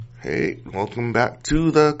Hey, welcome back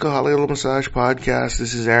to the Kahala'ila Massage Podcast.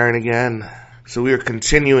 This is Aaron again. So we are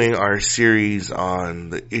continuing our series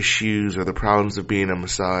on the issues or the problems of being a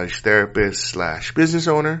massage therapist slash business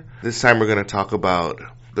owner. This time we're going to talk about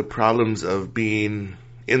the problems of being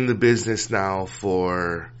in the business now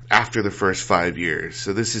for after the first 5 years.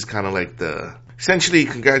 So this is kind of like essentially,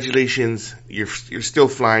 congratulations, you're still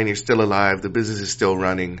flying, you're still alive, the business is still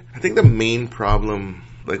running. I think the main problem,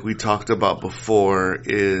 like we talked about before,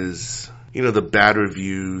 is, the bad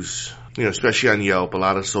reviews, especially on Yelp, a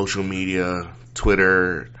lot of social media,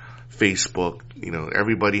 Twitter, Facebook,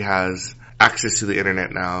 everybody has access to the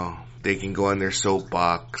internet now. They can go on their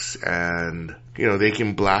soapbox and, they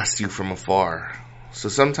can blast you from afar. So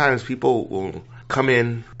sometimes people will come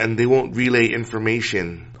in and they won't relay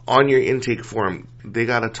information on your intake form. They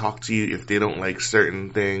gotta talk to you if they don't like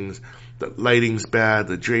certain things. The lighting's bad,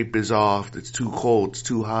 the drape is off, it's too cold, it's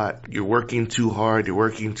too hot, you're working too hard, you're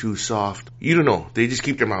working too soft. You don't know. They just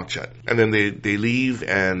keep their mouth shut. And then they leave,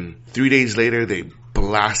 and 3 days later they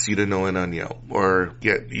blast you to no end on Yelp. Or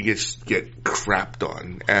you get crapped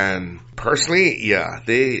on. And personally,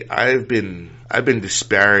 I've been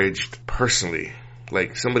disparaged personally.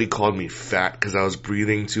 Like, somebody called me fat because I was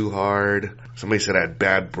breathing too hard. Somebody said I had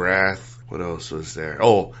bad breath. What else was there?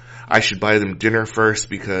 Oh, I should buy them dinner first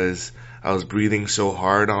because I was breathing so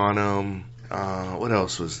hard on them. What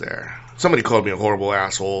else was there? Somebody called me a horrible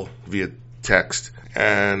asshole via text.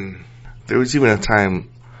 And there was even a time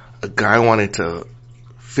a guy wanted to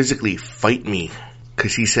physically fight me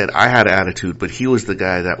because he said I had attitude, but he was the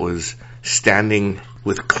guy that was standing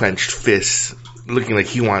with clenched fists looking like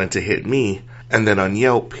he wanted to hit me. And then on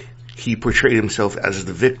Yelp, he portrayed himself as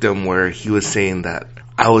the victim, where he was saying that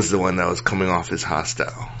I was the one that was coming off as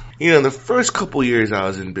hostile. The first couple years I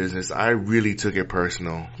was in business, I really took it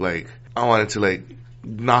personal. Like, I wanted to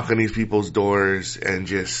knock on these people's doors and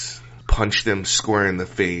just punch them square in the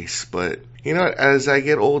face. But, as I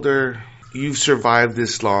get older, you've survived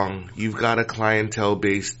this long. You've got a clientele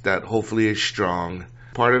base that hopefully is strong.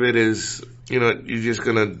 Part of it is, you're just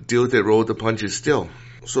gonna deal with it, roll with the punches still.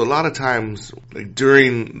 So a lot of times,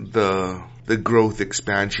 during the growth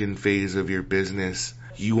expansion phase of your business,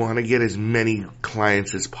 you want to get as many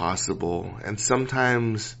clients as possible. And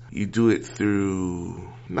sometimes you do it through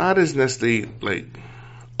not as necessarily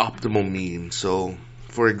optimal means. So,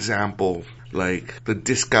 for example, the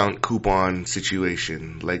discount coupon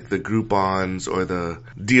situation, like the Groupons or the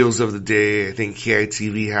deals of the day. I think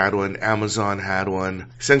KITV had one, Amazon had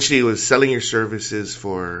one. Essentially, it was selling your services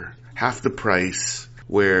for half the price,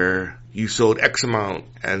 where you sold X amount,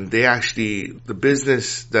 and the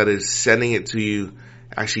business that is sending it to you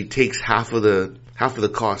actually takes half of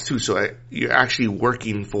the cost too. So you're actually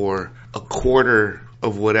working for a quarter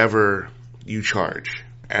of whatever you charge.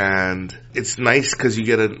 And it's nice because you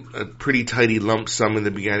get a pretty tidy lump sum in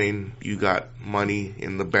the beginning. You got money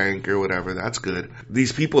in the bank or whatever. That's good.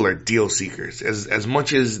 These people are deal seekers. As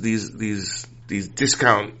much as these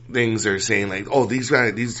discount things are saying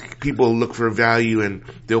these people look for value and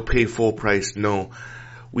they'll pay full price. No,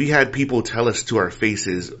 we had people tell us to our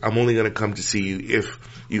faces, I'm only going to come to see you if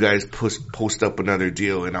you guys post up another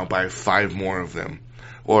deal and I'll buy 5 more of them.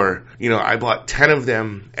 Or, I bought 10 of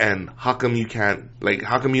them, and how come you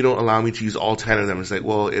don't allow me to use all 10 of them? It's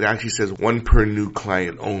well, it actually says 1 per new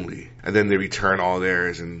client only. And then they return all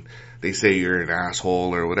theirs and they say you're an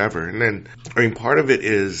asshole or whatever. And then, part of it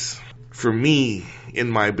is, for me, in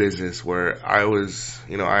my business, where I was,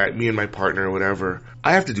 me and my partner or whatever,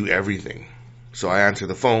 I have to do everything. So I answer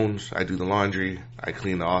the phones, I do the laundry, I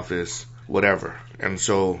clean the office, whatever. And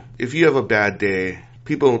so if you have a bad day,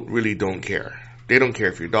 people really don't care. They don't care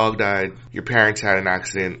if your dog died, your parents had an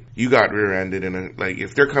accident, you got rear-ended, and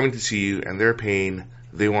if they're coming to see you and they're paying,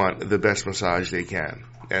 they want the best massage they can.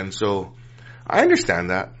 And so I understand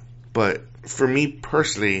that, but for me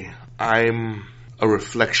personally, I'm a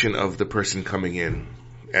reflection of the person coming in.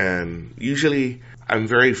 And usually I'm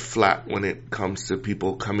very flat when it comes to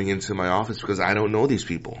people coming into my office because I don't know these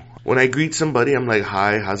people. When I greet somebody, I'm like,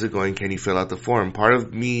 hi, how's it going? Can you fill out the form? Part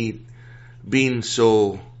of me being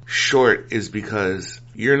so short is because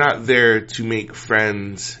you're not there to make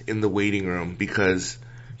friends in the waiting room, because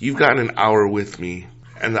you've gotten an hour with me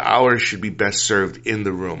and the hour should be best served in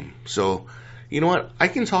the room. So, you know what? I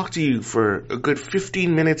can talk to you for a good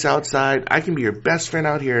 15 minutes outside. I can be your best friend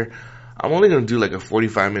out here. I'm only going to do a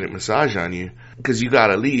 45-minute massage on you because you got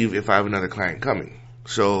to leave if I have another client coming.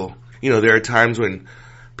 So, there are times when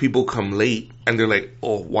people come late and they're like,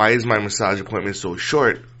 oh, why is my massage appointment so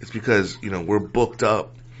short? It's because, we're booked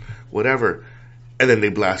up, whatever. And then they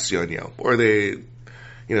blast you on Yelp, or they,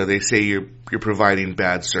 they say you're providing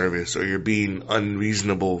bad service, or you're being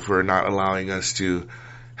unreasonable for not allowing us to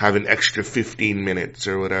have an extra 15 minutes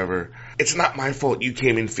or whatever. It's not my fault you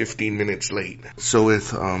came in 15 minutes late. So with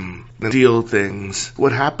the deal things,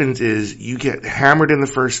 what happens is you get hammered in the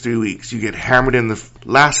first 3 weeks, you get hammered in the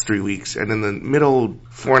last 3 weeks, and in the middle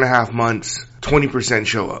 4.5 months, 20%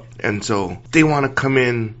 show up. And so they want to come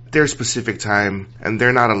in their specific time, and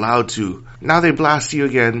they're not allowed to. Now they blast you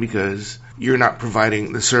again because you're not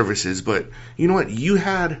providing the services. But you know what? You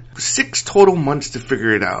had 6 total months to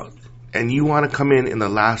figure it out, and you want to come in the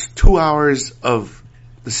last 2 hours of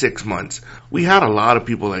the 6 months. We had a lot of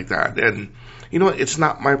people like that, and you know what? It's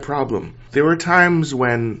not my problem. There were times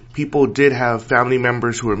when people did have family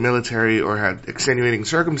members who were military or had extenuating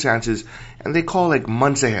circumstances, and they call like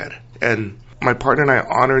months ahead. And my partner and I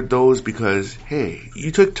honored those because, hey,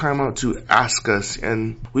 you took time out to ask us,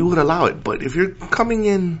 and we would allow it. But if you're coming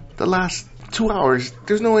in the last 2 hours,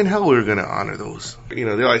 there's no way in hell we're going to honor those. They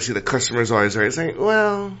always say the customer's always right. It's like,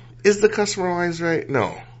 well, is the customer always right?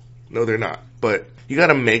 No, they're not. But you got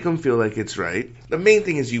to make them feel like it's right. The main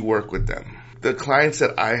thing is you work with them. The clients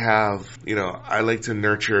that I have, I like to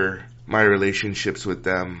nurture my relationships with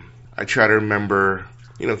them. I try to remember,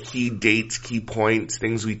 key dates, key points,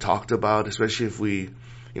 things we talked about, especially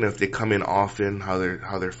if they come in often, how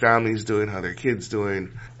their family's doing, how their kids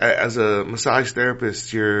doing. As a massage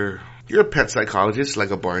therapist, you're a pet psychologist,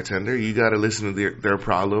 like a bartender. You got to listen to their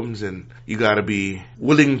problems, and you got to be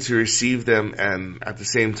willing to receive them, and at the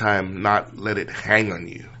same time not let it hang on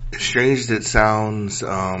you. As strange as it sounds,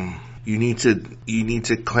 you need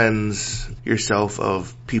to cleanse yourself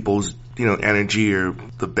of people's energy or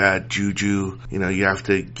the bad juju. You have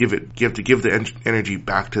to give the energy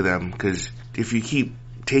back to them, because if you keep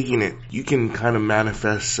taking it, you can kind of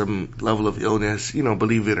manifest some level of illness,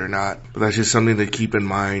 believe it or not. But that's just something to keep in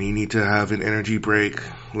mind. You need to have an energy break,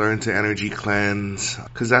 learn to energy cleanse,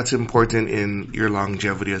 because that's important in your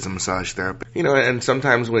longevity as a massage therapist. And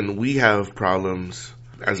sometimes when we have problems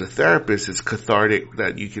as a therapist, it's cathartic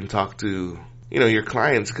that you can talk to, your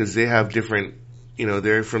clients, because they have different,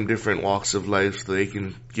 they're from different walks of life, so they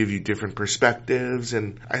can give you different perspectives.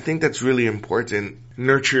 And I think that's really important.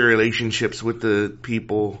 Nurture your relationships with the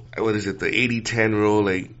people. What is it? The 80-10 rule,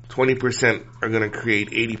 like 20% are going to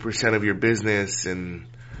create 80% of your business, and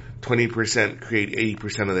 20% create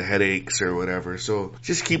 80% of the headaches or whatever. So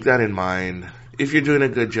just keep that in mind. If you're doing a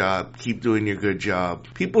good job, keep doing your good job.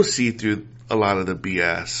 People see through a lot of the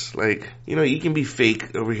BS. Like, you can be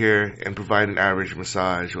fake over here and provide an average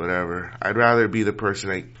massage, whatever. I'd rather be the person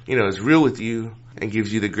that, is real with you and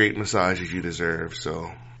gives you the great massages you deserve.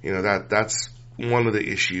 So, that's one of the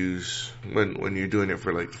issues when you're doing it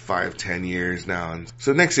for like 5-10 years now. And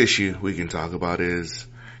so the next issue we can talk about is,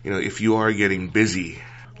 if you are getting busy,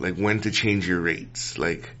 like when to change your rates.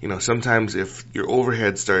 Like, sometimes if your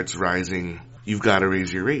overhead starts rising, you've got to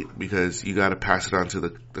raise your rate, because you got to pass it on to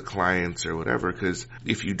the clients or whatever, because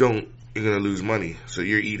if you don't, you're going to lose money. So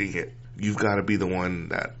you're eating it. You've got to be the one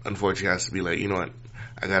that unfortunately has to be like, you know what,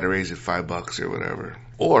 I got to raise it $5 or whatever.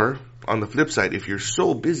 Or on the flip side, if you're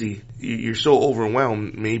so busy, you're so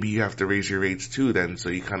overwhelmed, maybe you have to raise your rates too then, so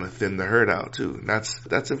you kind of thin the herd out too.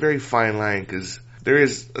 That's a very fine line, because there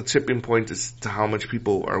is a tipping point as to how much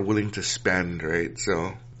people are willing to spend, right?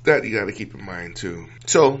 So that you got to keep in mind too.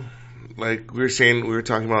 So, like we were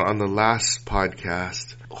talking about on the last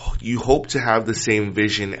podcast, you hope to have the same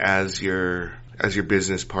vision as your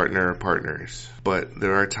business partner or partners. But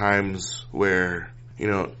there are times where,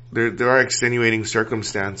 there are extenuating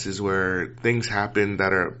circumstances where things happen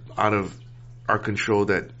that are out of our control,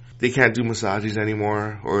 that they can't do massages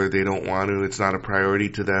anymore, or they don't want to. It's not a priority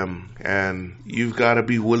to them. And you've got to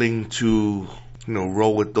be willing to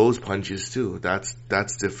roll with those punches too. That's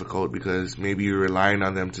difficult, because maybe you're relying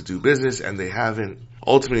on them to do business and they haven't.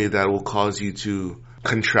 Ultimately, that will cause you to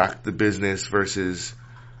contract the business versus,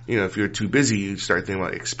 if you're too busy, you start thinking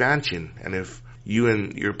about expansion. And if you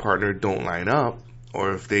and your partner don't line up,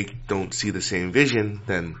 or if they don't see the same vision,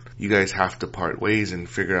 then you guys have to part ways and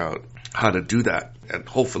figure out how to do that, and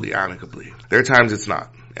hopefully amicably. There are times it's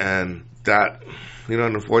not. And that,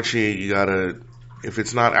 unfortunately, if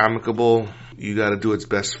it's not amicable, you gotta do what's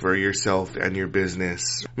best for yourself and your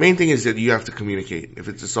business. Main thing is that you have to communicate.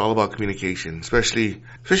 It's all about communication, especially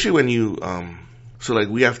when you, so like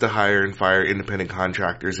we have to hire and fire independent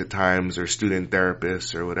contractors at times, or student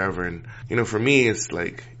therapists or whatever. And, for me, it's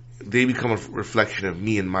like they become a reflection of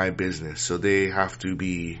me and my business. So they have to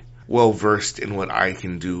be well versed in what I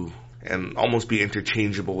can do and almost be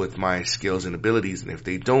interchangeable with my skills and abilities. And if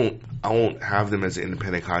they don't, I won't have them as an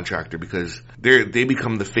independent contractor because they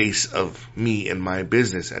become the face of me and my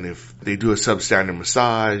business. And if they do a substandard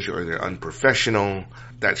massage or they're unprofessional,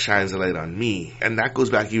 that shines a light on me. And that goes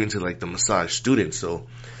back even to like the massage students. So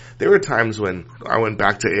there were times when I went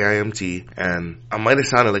back to AIMT and I might have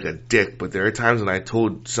sounded like a dick, but there are times when I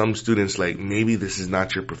told some students like, maybe this is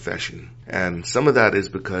not your profession. And some of that is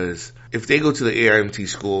because if they go to the AIMT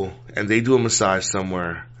school and they do a massage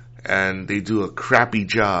somewhere and they do a crappy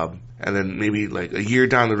job, and then maybe like a year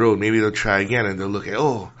down the road, maybe they'll try again and they'll look at,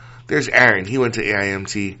 oh, there's Aaron. He went to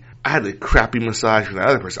AIMT. I had a crappy massage from the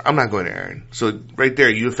other person. I'm not going to Aaron. So right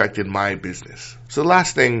there, you affected my business. So the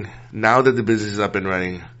last thing, now that the business is up and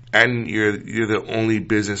running, and you're the only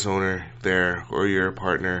business owner there, or you're a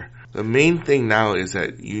partner, the main thing now is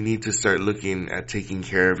that you need to start looking at taking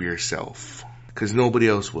care of yourself, because nobody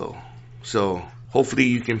else will. So hopefully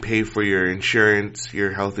you can pay for your insurance,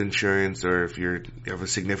 your health insurance, or if you have a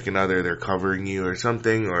significant other, they're covering you or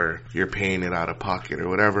something, or you're paying it out of pocket or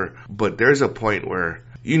whatever. But there's a point where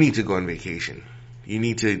you need to go on vacation. You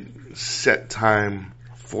need to set time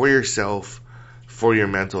for yourself, for your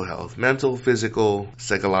mental health, mental, physical,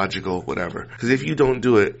 psychological, whatever. Because if you don't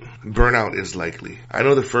do it, burnout is likely. I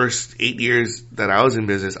know the first 8 years that I was in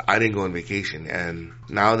business, I didn't go on vacation. And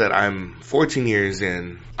now that I'm 14 years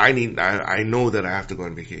in, I know that I have to go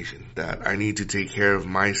on vacation, that I need to take care of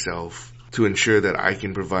myself to ensure that I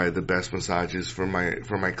can provide the best massages for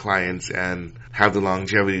my clients and have the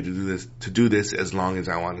longevity to do this as long as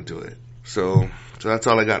I want to do it. So that's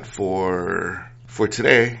all I got for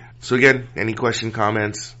today. So again, any question,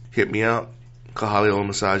 comments, hit me up,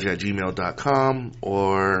 kahaleolamassage@gmail.com,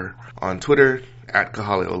 or on Twitter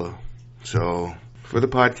 @kahaleola. So for the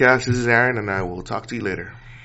podcast, this is Aaron, and I will talk to you later.